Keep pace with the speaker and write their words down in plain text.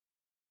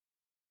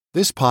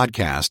This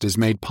podcast is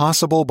made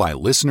possible by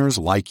listeners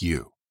like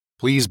you.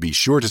 Please be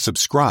sure to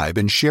subscribe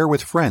and share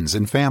with friends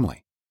and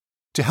family.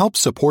 To help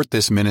support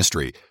this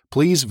ministry,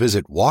 please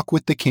visit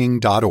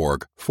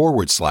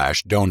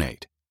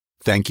walkwiththeking.org/donate.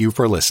 Thank you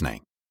for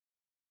listening.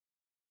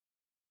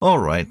 All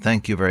right,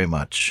 thank you very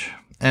much.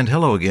 And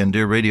hello again,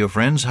 dear radio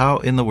friends. How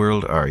in the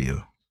world are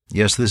you?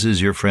 Yes, this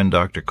is your friend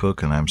Dr.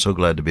 Cook, and I'm so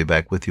glad to be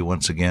back with you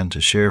once again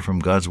to share from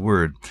God's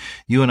Word.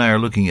 You and I are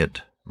looking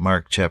at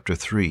Mark chapter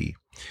 3.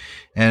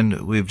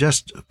 And we've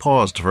just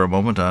paused for a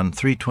moment on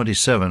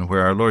 3:27,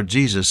 where our Lord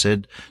Jesus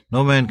said,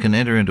 "No man can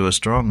enter into a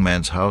strong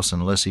man's house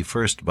unless he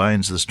first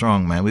binds the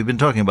strong man." We've been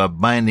talking about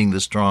binding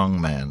the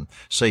strong man,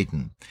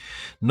 Satan.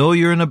 Know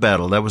you're in a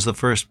battle. That was the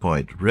first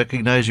point.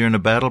 Recognize you're in a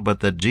battle,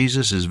 but that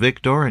Jesus is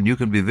victor, and you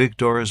can be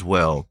victor as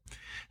well.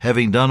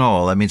 Having done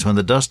all, that means when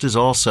the dust is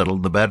all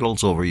settled, the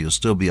battle's over, you'll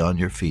still be on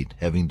your feet,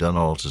 having done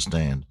all to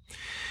stand.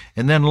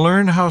 And then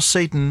learn how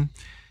Satan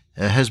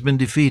has been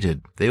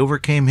defeated. They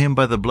overcame him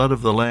by the blood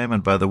of the Lamb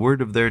and by the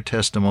word of their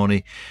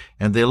testimony,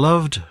 and they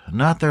loved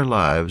not their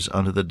lives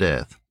unto the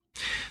death.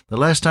 The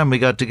last time we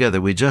got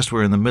together, we just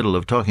were in the middle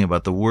of talking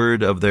about the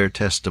word of their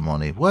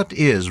testimony. What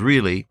is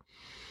really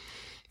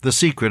the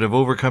secret of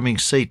overcoming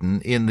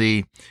Satan in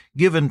the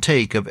give and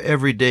take of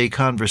everyday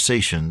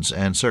conversations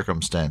and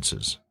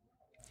circumstances?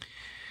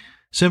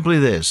 Simply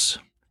this: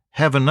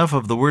 have enough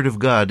of the Word of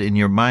God in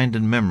your mind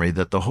and memory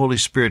that the Holy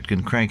Spirit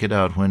can crank it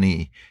out when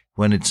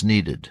it's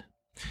needed.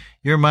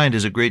 Your mind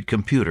is a great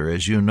computer,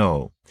 as you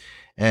know,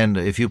 and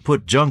if you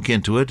put junk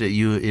into it,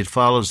 it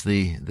follows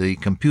the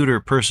computer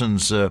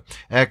person's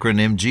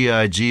acronym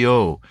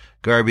GIGO,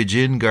 garbage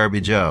in,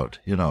 garbage out,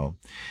 you know.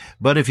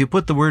 But if you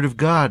put the Word of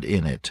God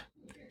in it,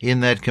 in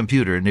that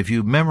computer, and if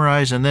you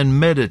memorize and then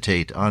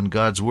meditate on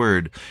God's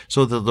Word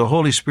so that the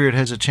Holy Spirit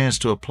has a chance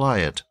to apply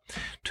it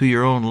to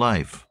your own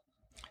life,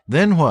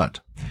 then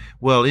what?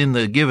 Well, in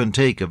the give and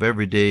take of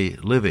everyday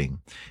living,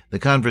 the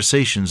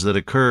conversations that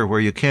occur where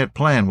you can't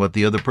plan what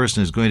the other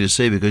person is going to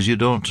say because you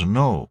don't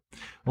know.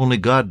 Only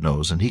God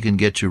knows, and He can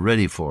get you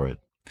ready for it.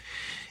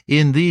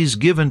 In these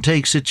give and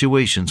take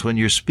situations, when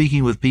you're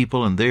speaking with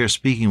people and they're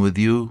speaking with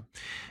you,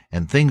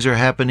 and things are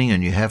happening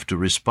and you have to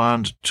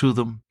respond to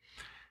them,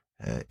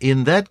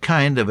 in that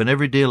kind of an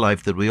everyday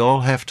life that we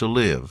all have to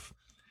live,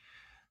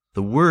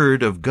 the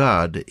Word of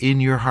God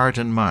in your heart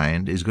and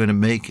mind is going to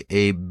make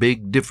a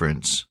big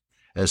difference,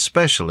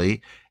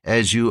 especially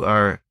as you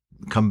are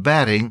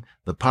combating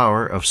the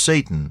power of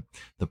Satan,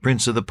 the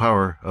prince of the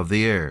power of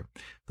the air.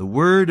 The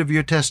word of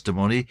your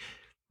testimony,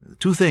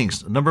 two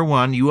things. Number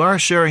one, you are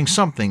sharing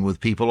something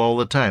with people all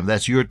the time.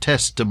 That's your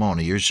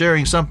testimony. You're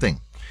sharing something.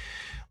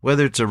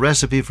 Whether it's a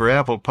recipe for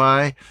apple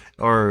pie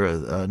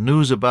or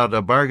news about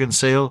a bargain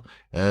sale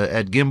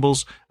at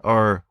Gimbel's,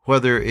 or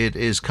whether it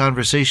is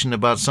conversation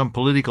about some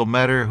political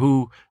matter,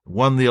 who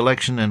won the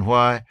election and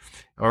why,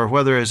 or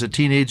whether as a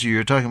teenager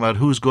you're talking about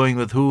who's going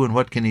with who and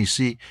what can he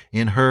see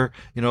in her,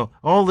 you know,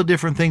 all the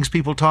different things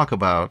people talk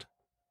about.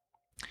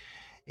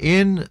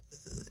 In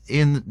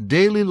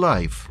daily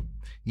life,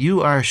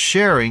 you are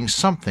sharing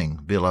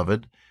something,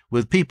 beloved,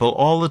 with people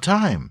all the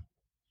time.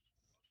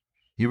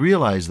 You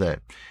realize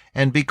that.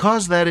 And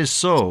because that is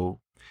so,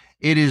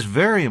 it is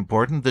very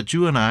important that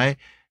you and I,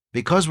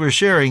 because we're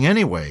sharing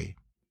anyway,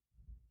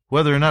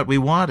 whether or not we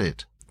want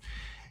it,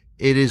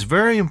 it is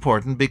very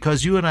important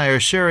because you and I are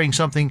sharing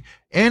something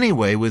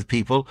anyway with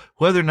people,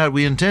 whether or not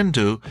we intend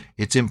to.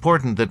 It's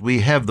important that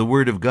we have the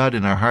Word of God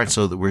in our hearts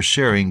so that we're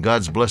sharing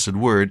God's blessed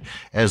Word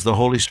as the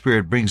Holy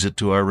Spirit brings it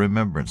to our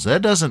remembrance.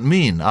 That doesn't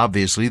mean,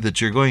 obviously, that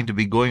you're going to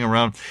be going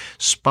around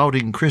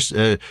spouting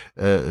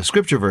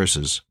scripture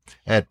verses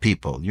at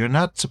people. You're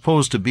not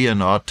supposed to be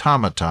an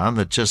automaton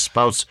that just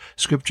spouts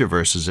scripture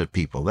verses at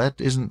people. That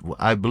isn't,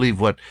 I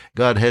believe, what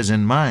God has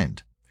in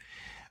mind.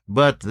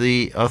 But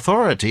the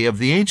authority of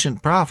the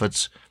ancient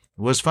prophets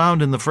was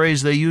found in the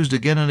phrase they used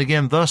again and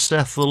again, "Thus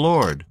saith the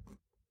Lord."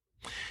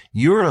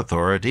 Your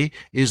authority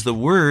is the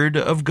Word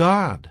of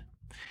God.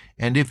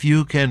 And if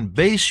you can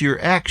base your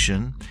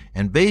action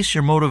and base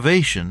your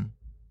motivation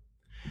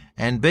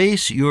and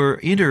base your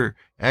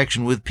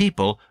interaction with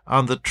people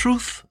on the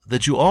truth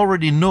that you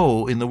already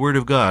know in the Word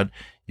of God,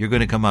 you're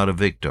going to come out a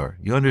victor.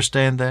 You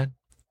understand that?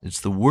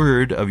 It's the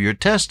word of your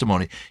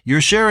testimony.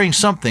 You're sharing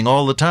something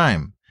all the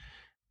time.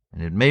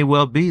 And it may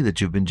well be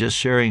that you've been just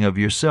sharing of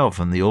yourself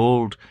and the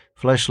old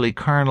fleshly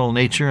carnal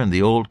nature and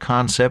the old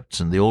concepts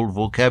and the old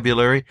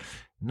vocabulary.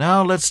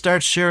 Now let's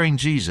start sharing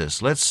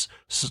Jesus. Let's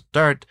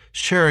start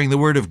sharing the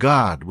Word of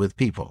God with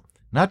people.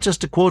 Not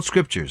just to quote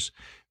scriptures,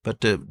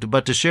 but to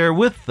share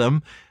with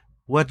them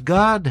what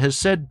God has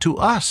said to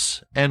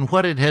us and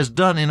what it has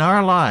done in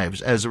our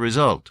lives as a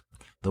result.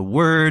 The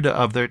word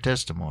of their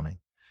testimony.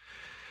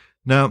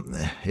 Now,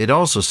 it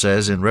also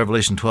says in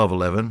Revelation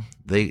 12:11,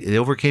 they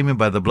overcame him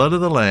by the blood of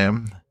the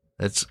Lamb.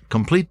 That's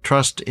complete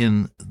trust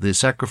in the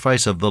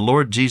sacrifice of the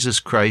Lord Jesus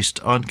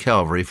Christ on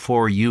Calvary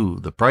for you.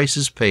 The price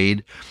is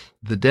paid.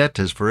 The debt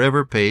is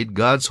forever paid.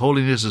 God's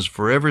holiness is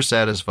forever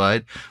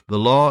satisfied. The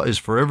law is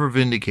forever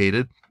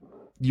vindicated.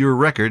 Your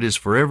record is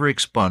forever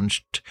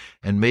expunged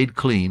and made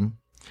clean.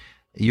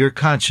 your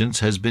conscience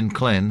has been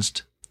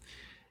cleansed,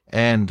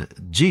 and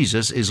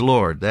Jesus is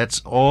Lord.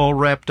 That's all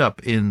wrapped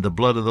up in the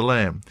blood of the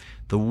Lamb.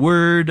 The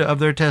word of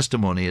their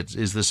testimony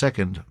is the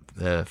second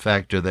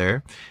factor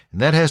there.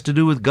 And that has to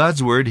do with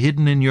God's word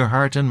hidden in your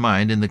heart and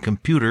mind, in the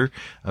computer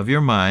of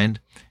your mind,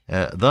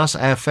 thus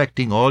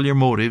affecting all your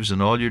motives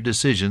and all your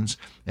decisions.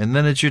 And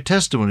then it's your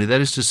testimony,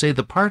 that is to say,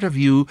 the part of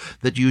you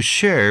that you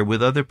share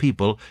with other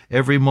people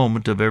every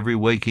moment of every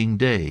waking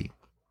day.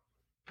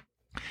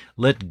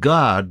 Let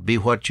God be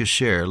what you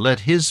share.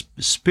 Let His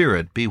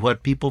Spirit be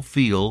what people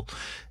feel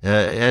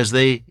as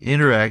they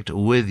interact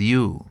with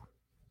you.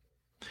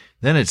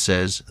 Then it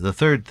says, the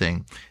third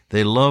thing,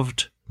 they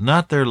loved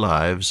not their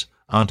lives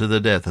unto the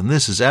death. And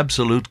this is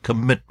absolute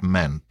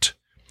commitment.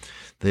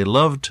 They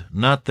loved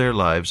not their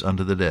lives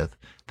unto the death.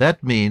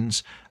 That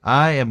means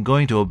I am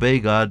going to obey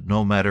God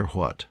no matter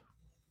what.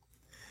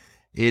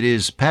 It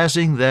is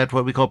passing that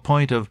what we call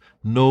point of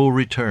no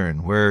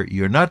return, where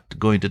you're not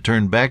going to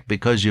turn back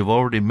because you've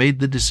already made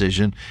the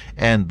decision,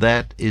 and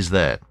that is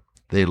that.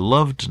 They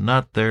loved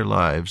not their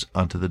lives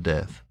unto the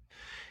death.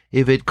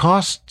 If it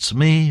costs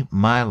me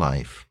my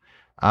life,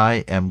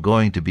 I am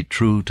going to be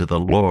true to the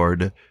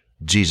Lord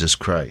Jesus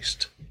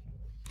Christ.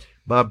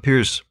 Bob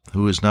Pierce,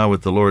 who is now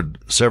with the Lord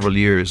several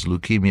years,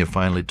 leukemia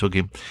finally took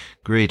him,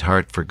 great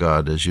heart for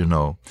God, as you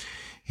know.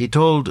 He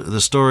told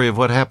the story of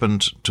what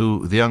happened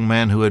to the young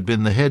man who had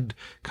been the head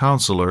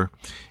counselor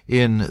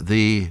in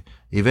the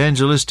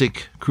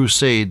evangelistic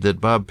crusade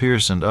that Bob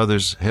Pierce and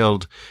others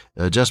held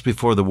just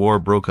before the war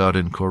broke out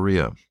in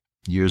Korea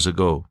years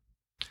ago.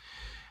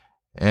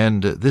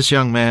 And this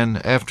young man,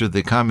 after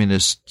the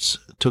communists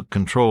took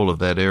control of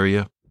that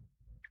area,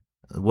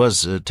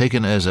 was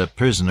taken as a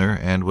prisoner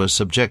and was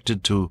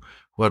subjected to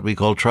what we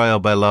call trial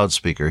by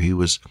loudspeaker. He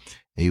was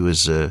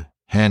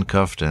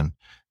handcuffed and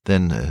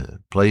then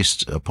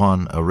placed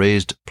upon a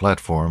raised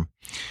platform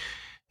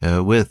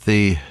with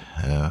the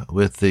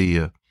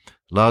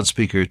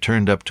loudspeaker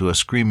turned up to a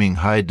screaming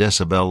high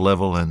decibel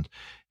level, and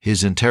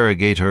his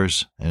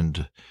interrogators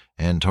and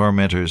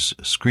tormentors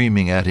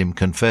screaming at him,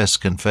 confess,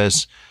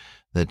 confess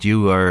that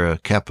you are a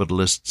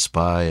capitalist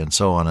spy, and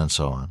so on and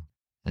so on.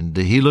 And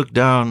he looked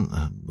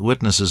down,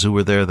 witnesses who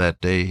were there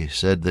that day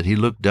said that he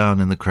looked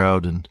down in the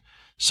crowd and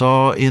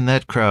saw in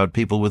that crowd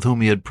people with whom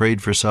he had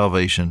prayed for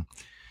salvation,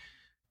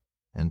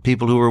 and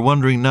people who were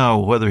wondering now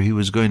whether he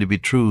was going to be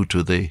true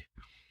to the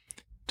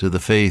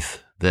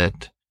faith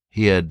that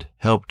he had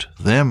helped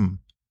them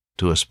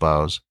to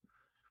espouse.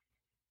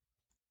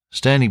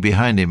 Standing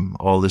behind him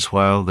all this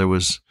while, there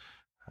was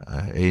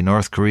a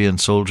North Korean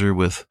soldier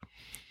with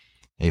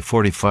a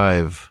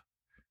 .45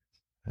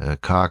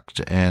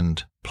 cocked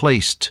and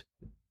placed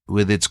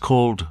with its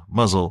cold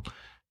muzzle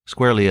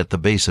squarely at the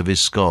base of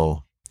his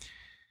skull.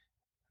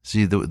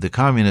 See, the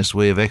communist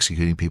way of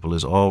executing people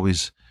is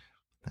always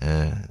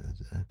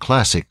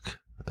classic.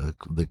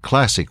 The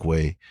classic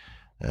way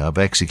of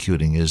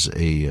executing is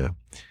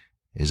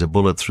a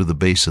bullet through the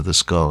base of the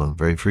skull, and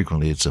very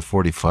frequently it's a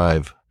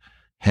 .45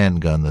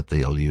 handgun that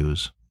they'll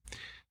use.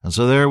 And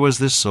so there was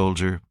this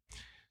soldier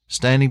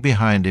standing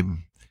behind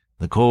him,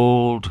 the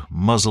cold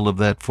muzzle of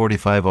that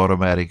 .45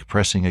 automatic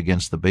pressing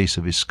against the base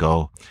of his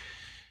skull,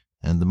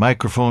 and the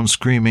microphone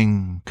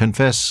screaming,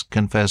 confess,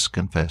 confess,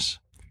 confess.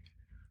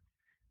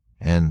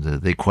 And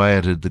they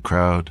quieted the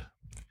crowd.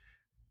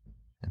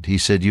 And he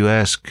said, you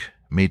ask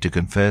me to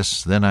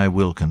confess, then I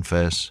will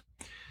confess.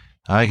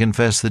 I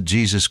confess that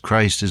Jesus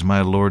Christ is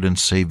my Lord and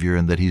Savior,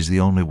 and that He's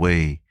the only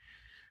way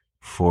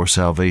for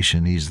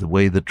salvation. He's the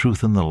way, the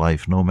truth, and the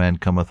life. No man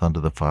cometh unto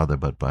the Father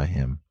but by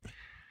Him.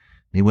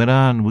 And he went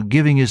on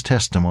giving his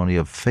testimony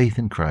of faith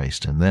in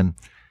Christ, and then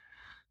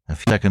a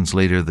few seconds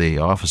later the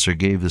officer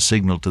gave the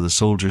signal to the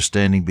soldier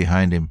standing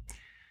behind him.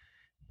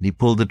 And he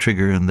pulled the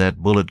trigger, and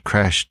that bullet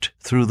crashed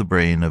through the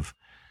brain of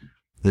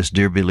this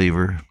dear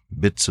believer.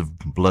 Bits of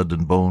blood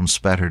and bone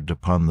spattered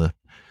upon the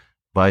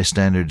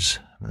bystanders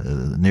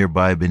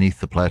nearby beneath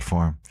the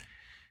platform,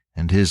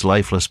 and his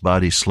lifeless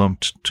body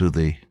slumped to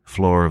the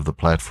floor of the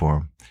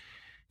platform,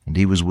 and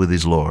he was with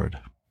his Lord.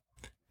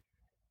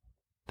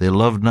 They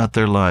loved not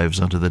their lives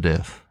unto the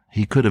death.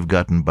 He could have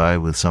gotten by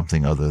with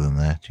something other than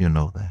that, you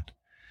know that.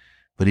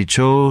 But he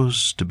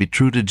chose to be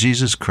true to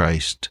Jesus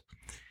Christ,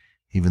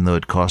 even though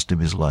it cost him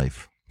his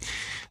life.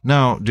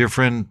 Now, dear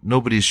friend,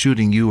 nobody's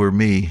shooting you or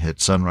me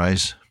at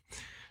sunrise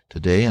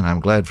today, and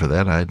I'm glad for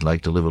that. I'd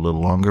like to live a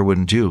little longer,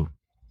 wouldn't you?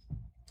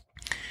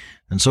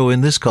 And so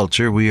in this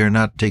culture, we are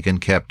not taken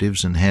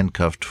captives and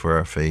handcuffed for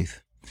our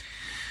faith.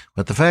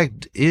 But the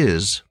fact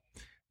is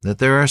that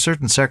there are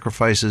certain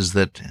sacrifices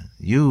that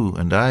you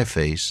and I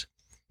face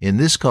in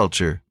this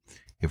culture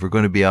if we're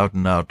going to be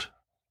out-and-out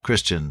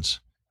Christians,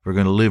 if we're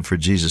going to live for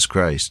Jesus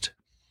Christ.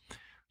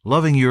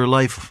 Loving your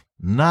life,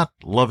 not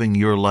loving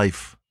your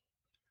life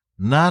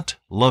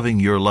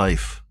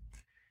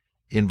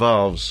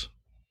involves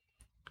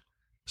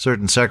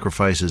certain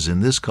sacrifices in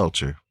this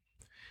culture.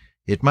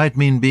 It might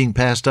mean being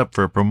passed up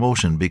for a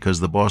promotion because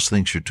the boss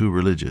thinks you're too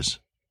religious.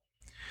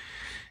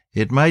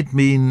 It might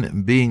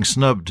mean being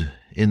snubbed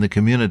in the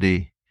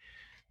community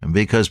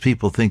because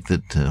people think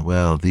that,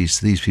 well, these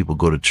people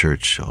go to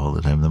church all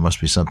the time. There must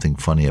be something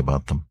funny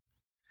about them.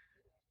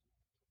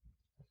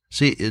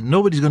 See,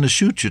 nobody's going to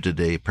shoot you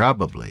today,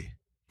 probably.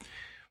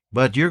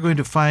 But you're going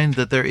to find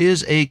that there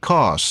is a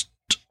cost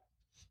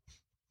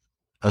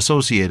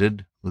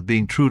associated with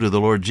being true to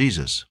the Lord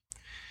Jesus.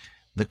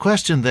 The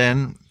question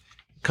then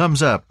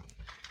comes up,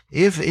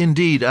 if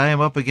indeed I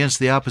am up against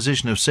the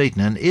opposition of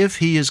Satan, and if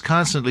he is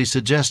constantly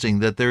suggesting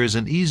that there is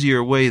an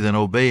easier way than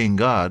obeying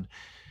God,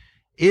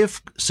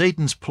 if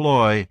Satan's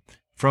ploy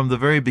from the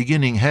very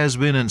beginning has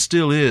been and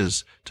still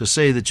is to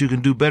say that you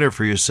can do better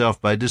for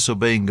yourself by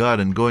disobeying God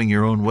and going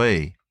your own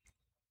way,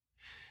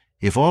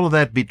 if all of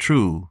that be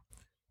true,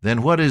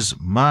 then what is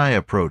my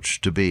approach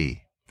to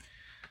be?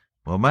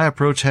 Well, my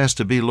approach has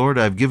to be, Lord,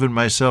 I've given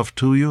myself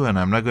to you, and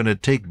I'm not going to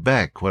take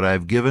back what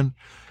I've given,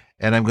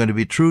 and I'm going to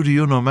be true to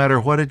you no matter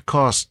what it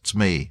costs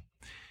me.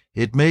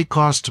 It may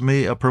cost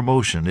me a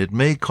promotion. It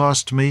may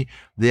cost me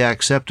the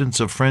acceptance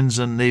of friends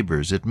and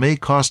neighbors. It may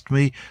cost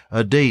me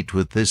a date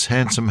with this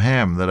handsome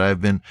ham that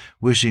I've been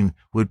wishing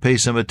would pay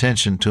some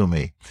attention to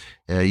me,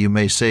 you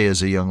may say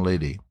as a young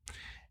lady.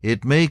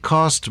 It may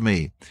cost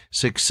me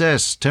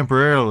success,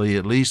 temporarily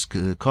at least,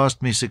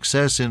 cost me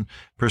success in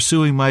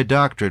pursuing my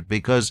doctorate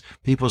because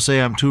people say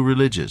I'm too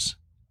religious.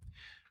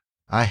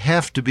 I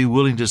have to be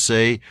willing to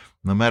say,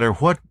 no matter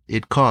what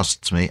it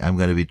costs me, I'm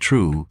going to be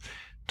true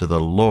to the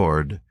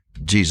Lord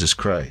Jesus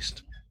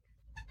Christ.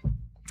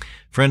 A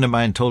friend of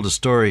mine told a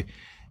story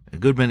a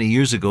good many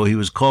years ago. He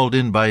was called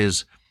in by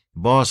his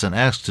boss and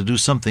asked to do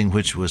something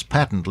which was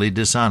patently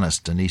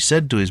dishonest. And he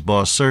said to his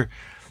boss, "Sir,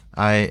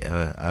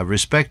 I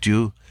respect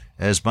you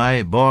as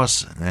my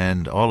boss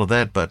and all of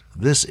that, but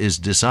this is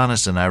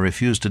dishonest and I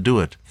refuse to do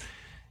it."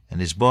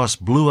 And his boss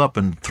blew up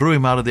and threw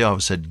him out of the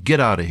office, said, "Get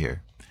out of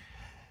here."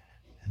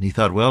 And he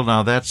thought, well,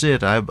 now that's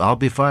it. I'll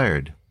be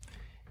fired.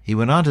 He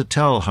went on to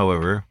tell,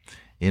 however,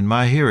 in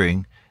my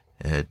hearing,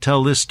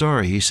 tell this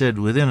story. He said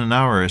within an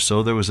hour or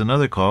so there was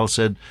another call,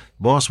 said,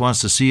 "Boss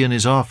wants to see you in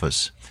his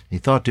office." He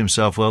thought to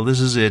himself, well, this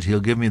is it. He'll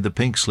give me the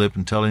pink slip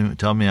and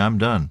tell me I'm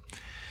done.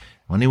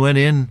 When he went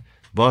in,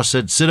 boss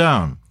said, "Sit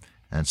down."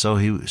 And so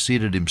he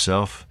seated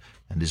himself,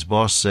 and his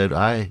boss said,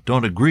 "I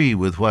don't agree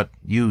with what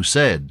you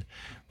said."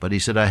 But he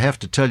said, "I have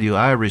to tell you,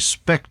 I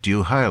respect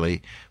you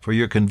highly for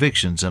your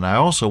convictions, and I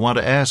also want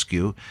to ask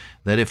you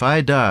that if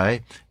I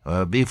die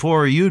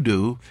before you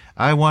do,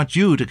 I want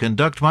you to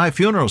conduct my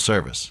funeral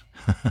service."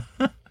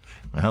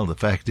 Well, the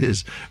fact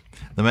is,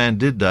 the man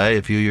did die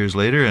a few years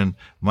later, and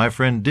my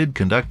friend did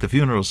conduct the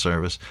funeral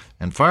service,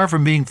 and far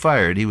from being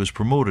fired, he was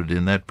promoted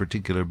in that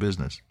particular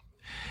business.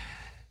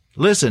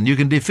 Listen, you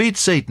can defeat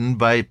Satan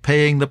by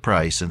paying the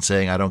price and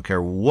saying, I don't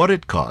care what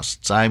it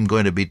costs, I'm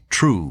going to be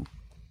true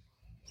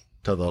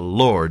to the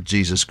Lord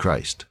Jesus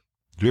Christ.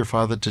 Dear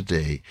Father,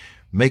 today,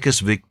 make us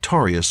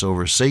victorious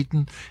over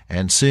Satan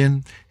and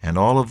sin and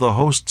all of the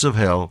hosts of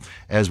hell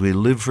as we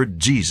live for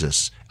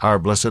Jesus, our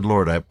blessed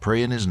Lord. I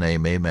pray in his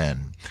name,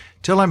 amen.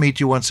 Till I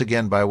meet you once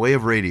again by way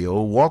of radio,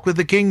 walk with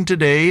the King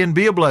today and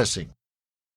be a blessing.